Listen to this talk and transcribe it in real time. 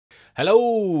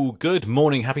Hello, good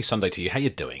morning, happy Sunday to you. How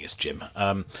you doing? It's Jim.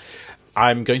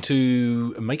 I'm going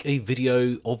to make a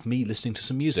video of me listening to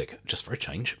some music, just for a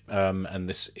change. And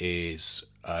this is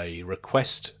a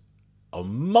request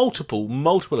on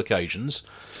multiple occasions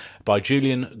by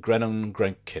Julian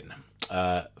Grennon-Grenkin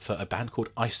for a band called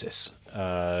ISIS,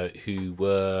 who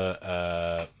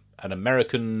were an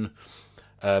American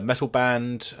metal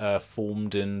band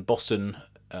formed in Boston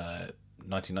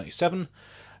 1997.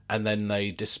 And then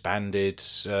they disbanded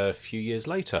a few years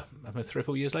later, 3 or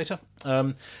 4 years later.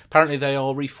 Apparently they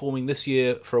are reforming this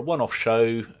year for a one-off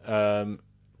show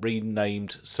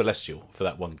renamed Celestial for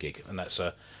that one gig. And that's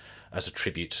as a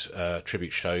tribute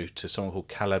show to someone called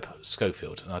Caleb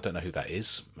Schofield. And I don't know who that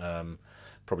is.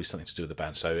 Probably something to do with the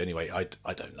band. So anyway,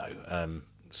 I don't know.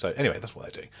 So anyway, that's what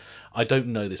they're doing. I don't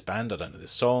know this band. I don't know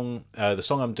this song. The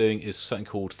song I'm doing is something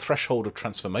called Threshold of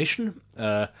Transformation.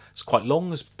 It's quite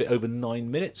long. It's a bit over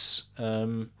 9 minutes.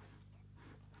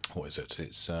 What is it?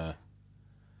 It's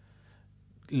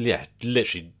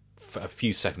literally a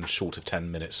few seconds short of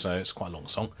 10 minutes. So it's quite a long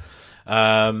song.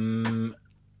 By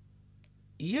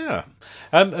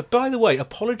the way,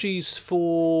 apologies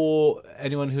for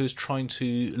anyone who's trying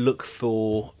to look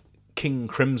for King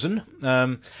Crimson.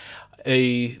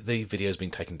 The video's been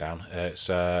taken down.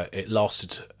 It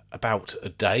lasted about a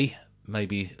day,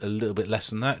 maybe a little bit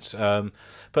less than that.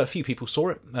 But a few people saw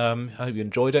it. I hope you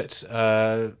enjoyed it.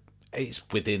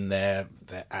 It's within their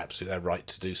right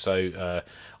to do so.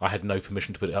 I had no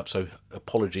permission to put it up, so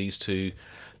apologies to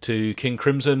King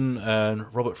Crimson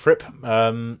and Robert Fripp.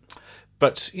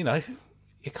 But you know,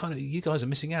 you guys are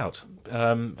missing out,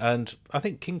 and I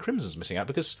think King Crimson's missing out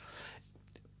because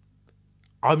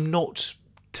I'm not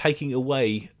taking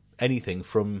away anything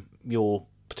from your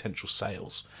potential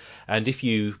sales. And if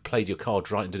you played your cards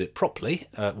right and did it properly,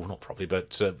 well, not properly,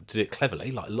 but did it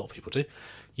cleverly, like a lot of people do,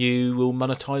 you will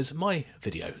monetize my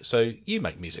video. So you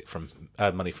make music from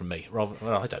money from me. Rather,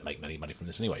 well, I don't make any money from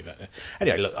this anyway. But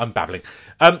anyway, look, I'm babbling.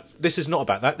 This is not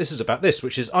about that. This is about this,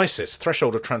 which is ISIS,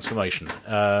 Threshold of Transformation.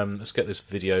 Let's get this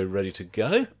video ready to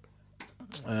go.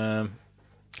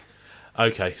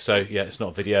 Okay, so yeah, it's not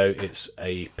a video. It's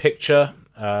a picture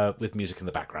with music in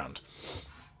the background.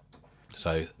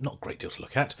 So not a great deal to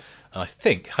look at. And I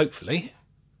think, hopefully,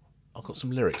 I've got some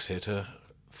lyrics here to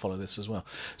follow this as well.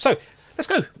 So let's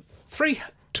go. 3,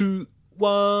 2,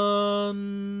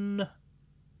 1. Ooh,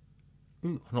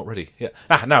 I'm not ready. Yeah.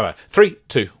 Now. 3,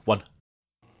 2, 1.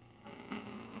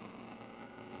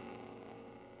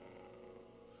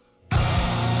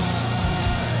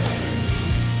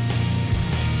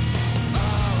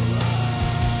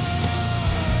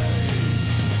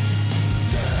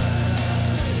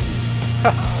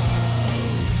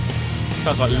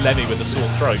 Sounds like Lemmy with a sore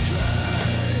throat.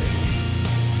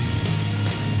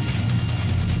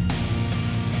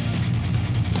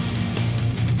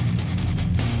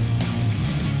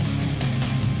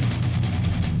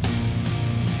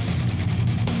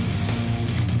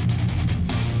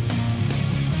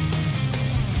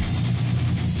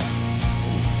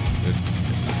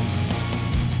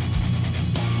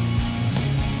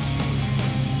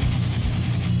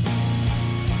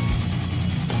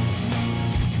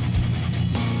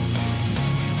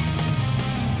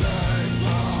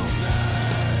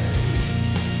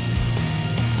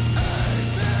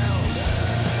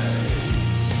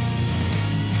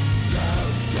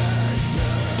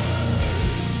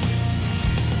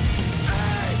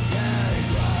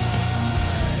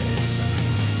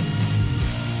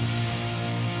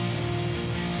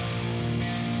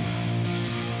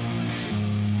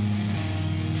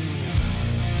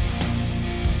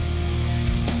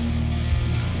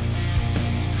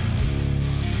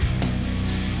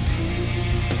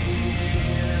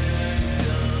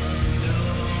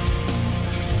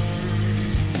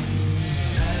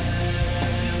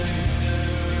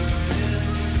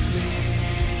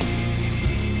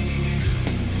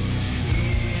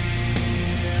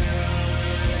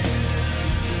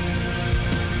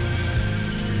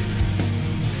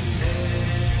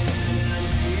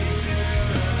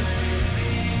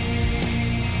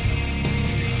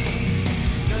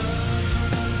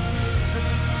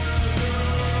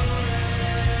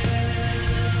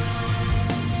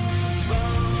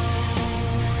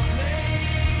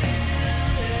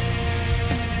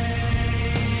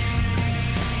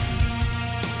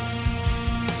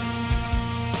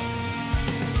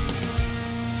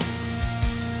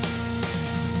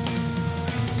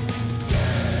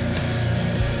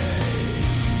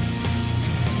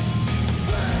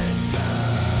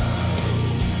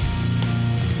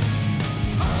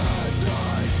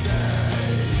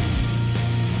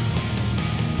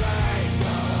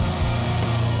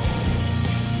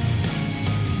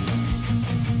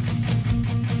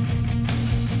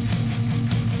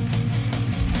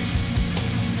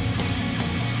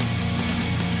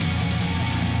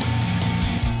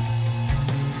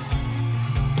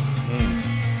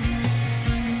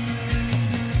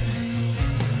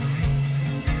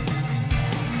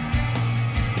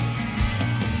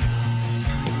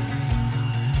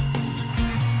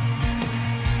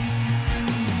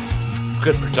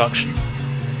 good production.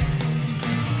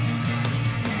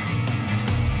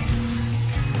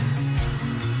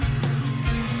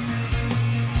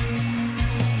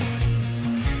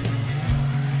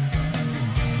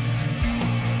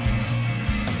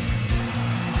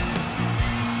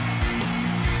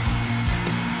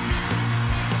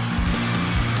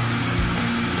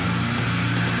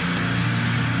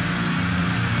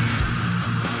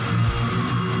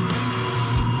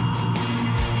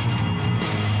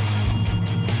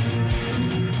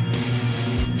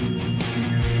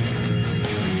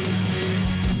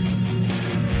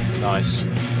 Nice.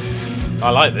 I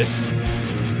like this.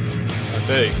 I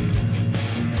do.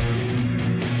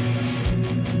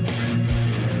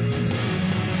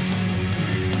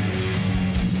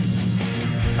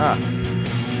 Ah.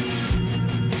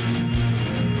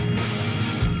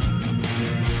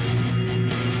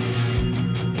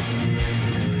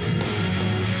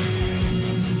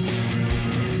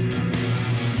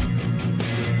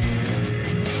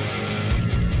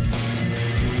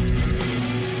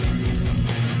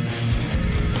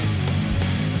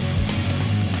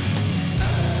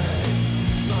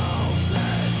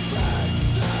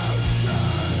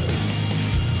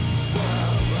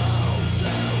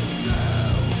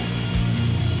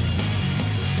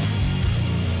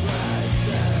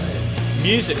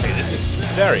 Musically, this is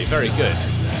very, very good.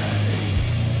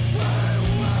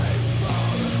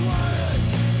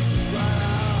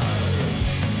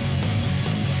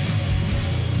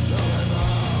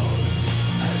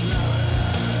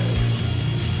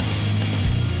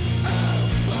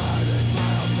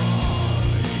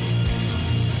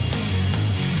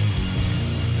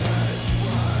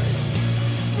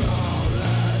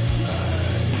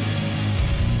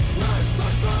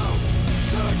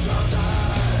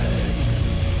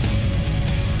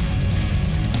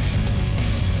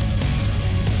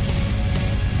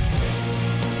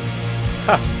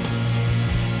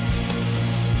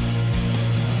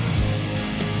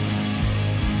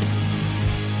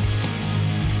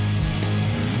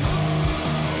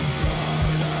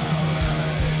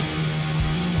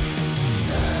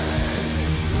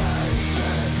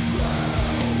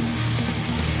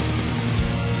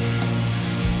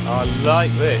 I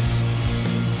like this.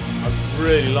 I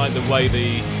really like the way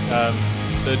the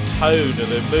tone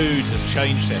and the mood has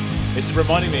changed here. It's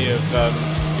reminding me of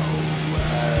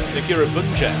Nagura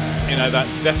Bunja, you know, that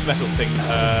death metal thing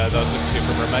that I was listening to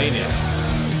from Romania.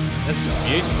 That's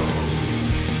beautiful.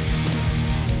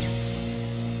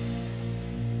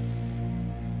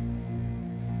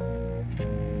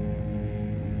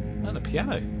 And a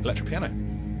piano, electric piano.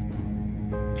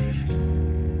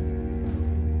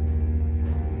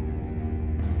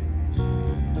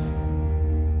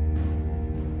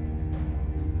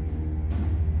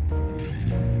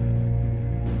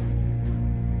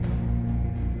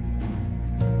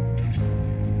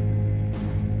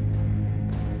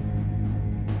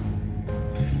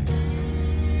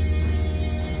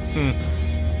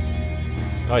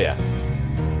 Oh yeah.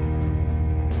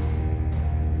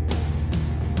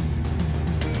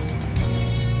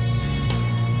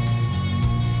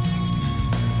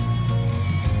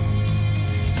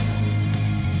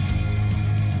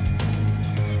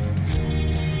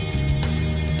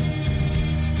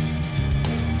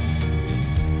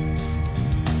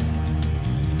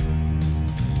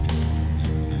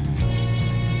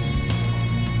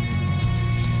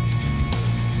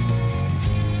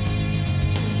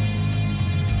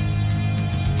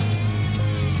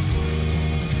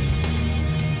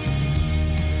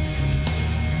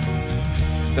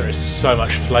 There is so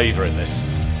much flavour in this.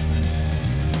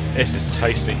 This is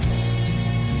tasty.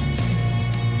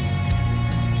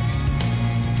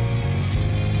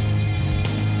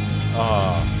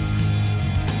 Ah.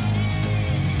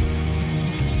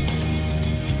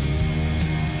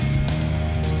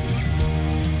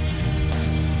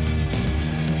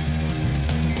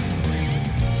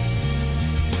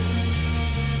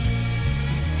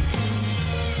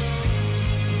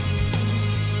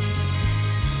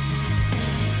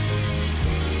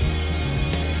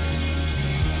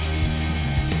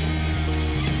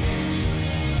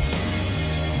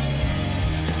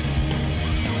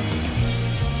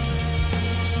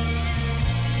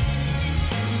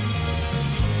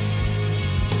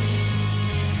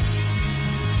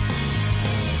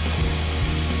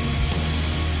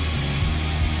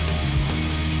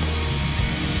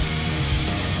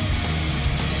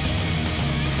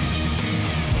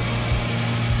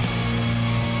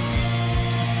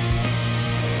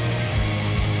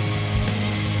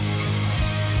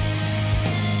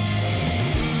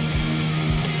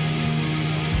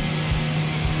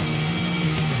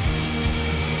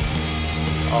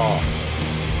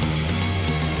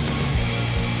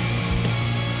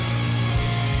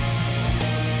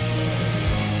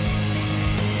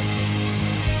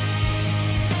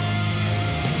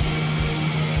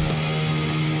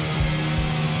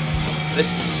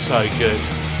 This is so good.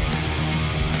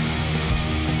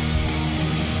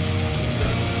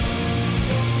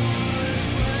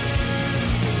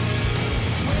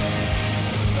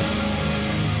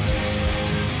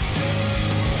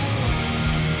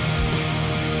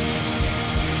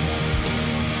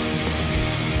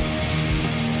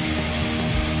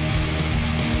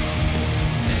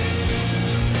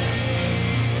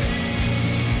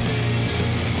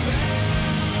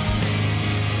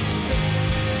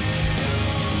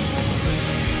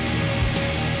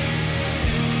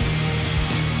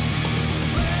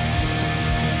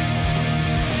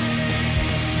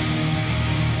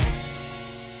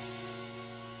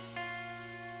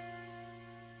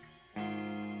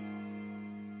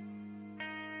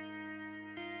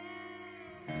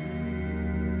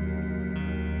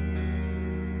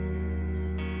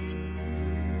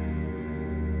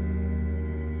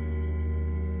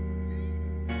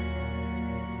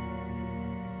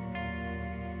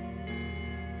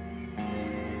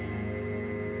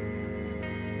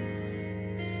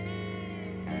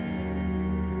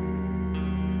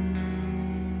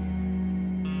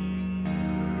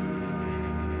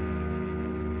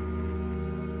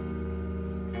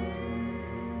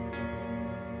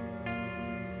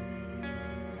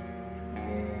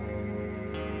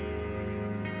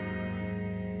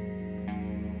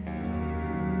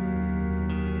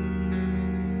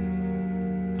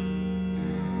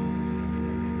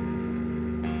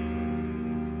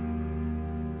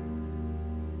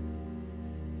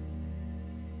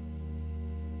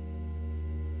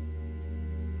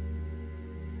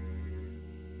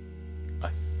 I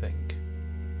think.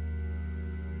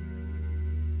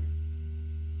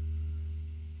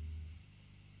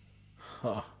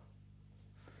 Huh.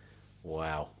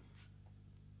 Wow.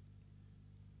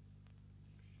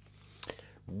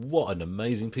 What an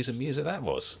amazing piece of music that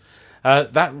was.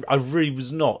 That I really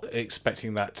was not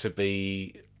expecting that to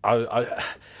be.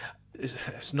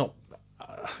 It's not.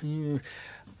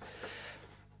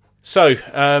 So,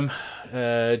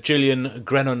 Julian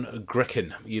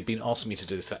Grennon-Grekin, you've been asking me to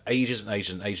do this for ages and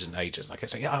ages and ages and ages. And I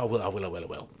kept saying, yeah, I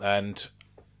will. And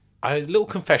a little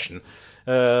confession,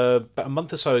 about a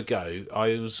month or so ago,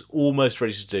 I was almost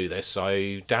ready to do this.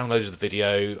 I downloaded the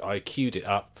video, I queued it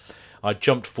up, I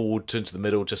jumped forward into the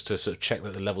middle just to sort of check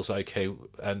that the level's okay,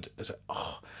 and I said,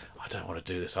 oh, I don't want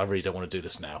to do this. I really don't want to do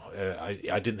this now.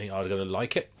 I didn't think I was going to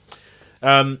like it.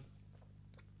 And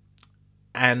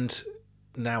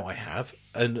now I have,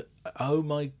 and oh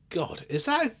my god, is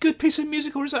that a good piece of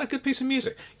music, or is that a good piece of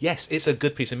music? Yes, it's a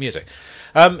good piece of music.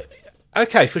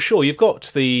 Okay, for sure, you've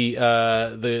got the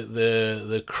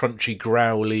crunchy,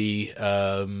 growly,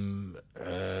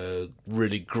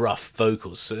 really gruff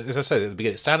vocals. As I said at the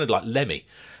beginning, it sounded like Lemmy,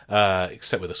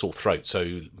 except with a sore throat,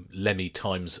 so Lemmy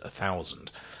times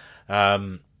 1,000.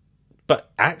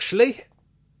 But actually,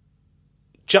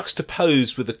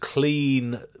 juxtaposed with the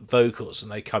clean vocals,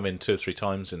 and they come in 2 or 3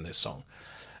 times in this song,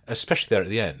 especially there at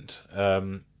the end,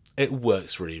 it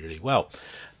works really, really well.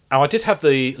 Now, I did have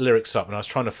the lyrics up and I was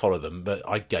trying to follow them, but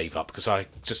I gave up because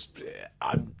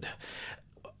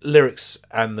lyrics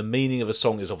and the meaning of a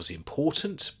song is obviously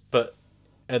important, but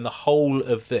in the whole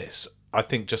of this, I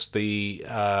think just the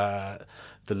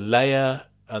layer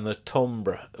and the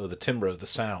timbre of the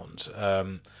sound,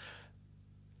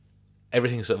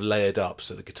 everything's sort of layered up,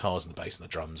 so the guitars and the bass and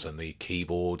the drums and the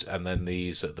keyboard and then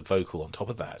the vocal on top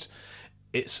of that.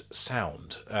 It's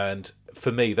sound, and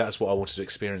for me that's what I wanted to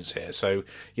experience here. So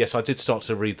yes, I did start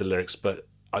to read the lyrics, but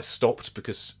I stopped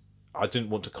because I didn't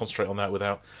want to concentrate on that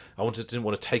didn't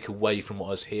want to take away from what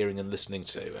I was hearing and listening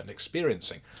to and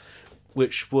experiencing,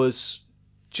 which was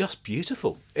just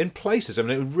beautiful in places. I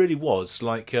mean, it really was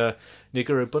like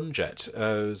Niguro Bunjet.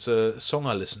 It was a song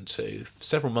I listened to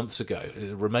several months ago,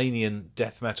 Romanian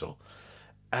death metal.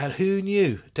 And who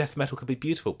knew death metal could be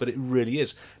beautiful? But it really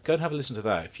is. Go and have a listen to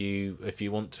that if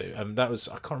you want to. That was,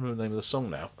 I can't remember the name of the song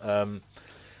now.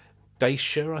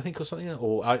 Dacia, I think, or something.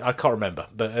 Or I can't remember.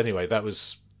 But anyway, that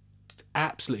was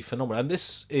absolutely phenomenal. And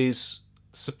this is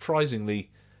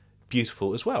surprisingly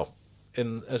beautiful as well,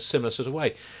 in a similar sort of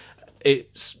way.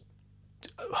 It's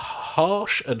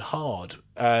harsh and hard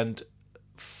and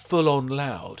full on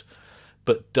loud,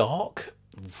 but dark,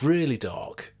 really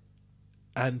dark,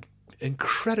 and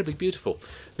incredibly beautiful.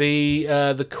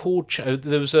 The chord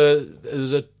there was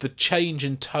the change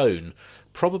in tone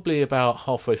probably about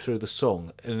halfway through the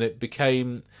song, and it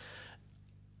became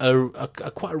a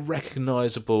quite a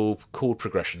recognisable chord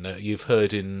progression that you've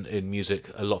heard in music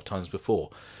a lot of times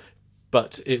before.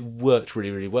 But it worked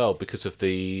really, really well because of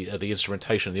the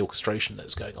instrumentation and the orchestration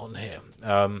that's going on here.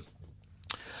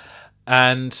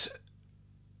 And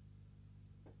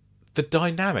the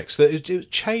dynamics, that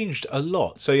it changed a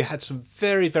lot. So you had some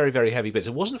very, very, very heavy bits.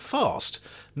 It wasn't fast.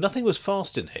 Nothing was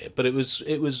fast in here, but it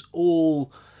was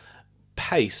all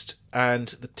paced, and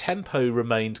the tempo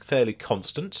remained fairly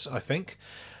constant, I think.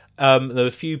 There were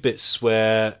a few bits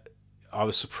where I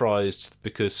was surprised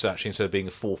because actually instead of being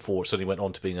a 4/4, it suddenly went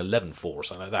on to being 11/4 or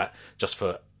something like that, just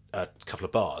for a couple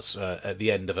of bars at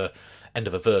the end of a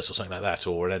verse or something like that,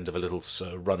 or an end of a little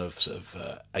run of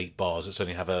 8 bars. It's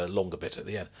only have a longer bit at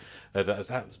the end.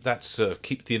 That's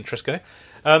keep the interest going.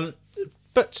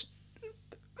 But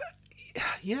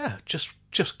yeah,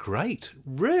 just great,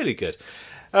 really good.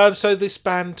 So this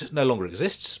band no longer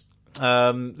exists.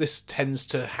 This tends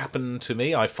to happen to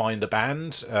me. I find a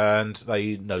band and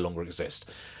they no longer exist.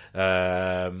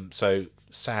 So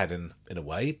sad in a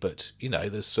way, but you know,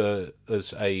 there's a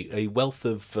wealth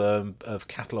of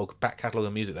back catalogue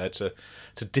of music there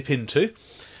to dip into.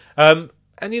 And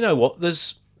you know what?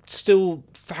 There's still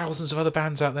thousands of other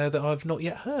bands out there that I've not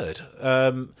yet heard.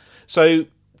 So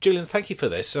Julian, thank you for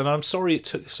this, and I'm sorry it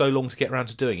took so long to get around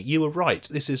to doing it. You were right.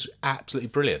 This is absolutely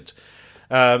brilliant.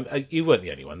 You weren't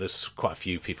the only one. There's quite a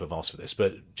few people have asked for this,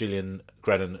 but Julian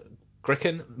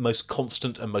Gricken, most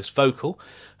constant and most vocal.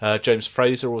 James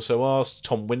Fraser also asked.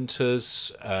 Tom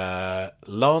Winters,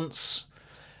 Lance,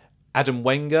 Adam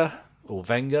Wenger,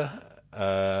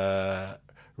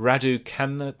 Radu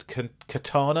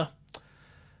Katana,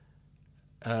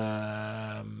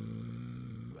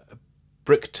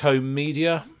 Bricktoe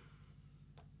Media,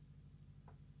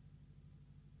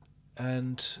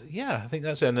 and yeah, I think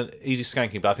that's it. And Easy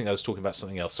Skanking, but I think I was talking about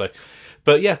something else. So,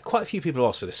 but yeah, quite a few people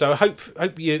asked for this. So I hope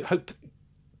you're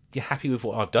happy with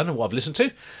what I've done and what I've listened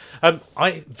to.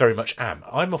 I very much am.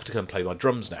 I'm off to go and play my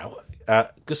drums now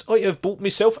because I have bought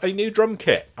myself a new drum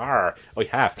kit. I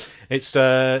have. It's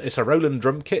a Roland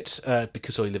drum kit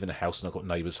because I live in a house and I've got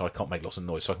neighbours, so I can't make lots of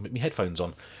noise, so I can put my headphones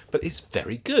on. But it's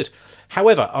very good.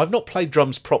 However, I've not played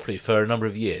drums properly for a number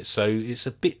of years, so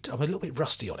I'm a little bit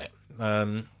rusty on it.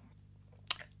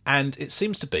 And it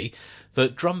seems to be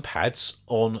that drum pads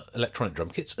on electronic drum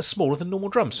kits are smaller than normal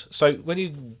drums. So when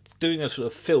you're doing a sort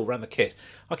of fill around the kit,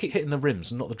 I keep hitting the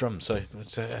rims and not the drums. So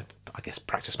I guess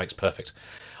practice makes perfect.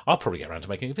 I'll probably get around to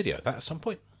making a video of that at some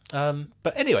point.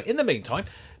 But anyway, in the meantime,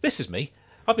 this is me.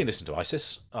 I've been listening to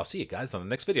ISIS. I'll see you guys on the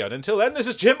next video. And until then, this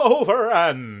is Jim, over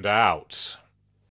and out.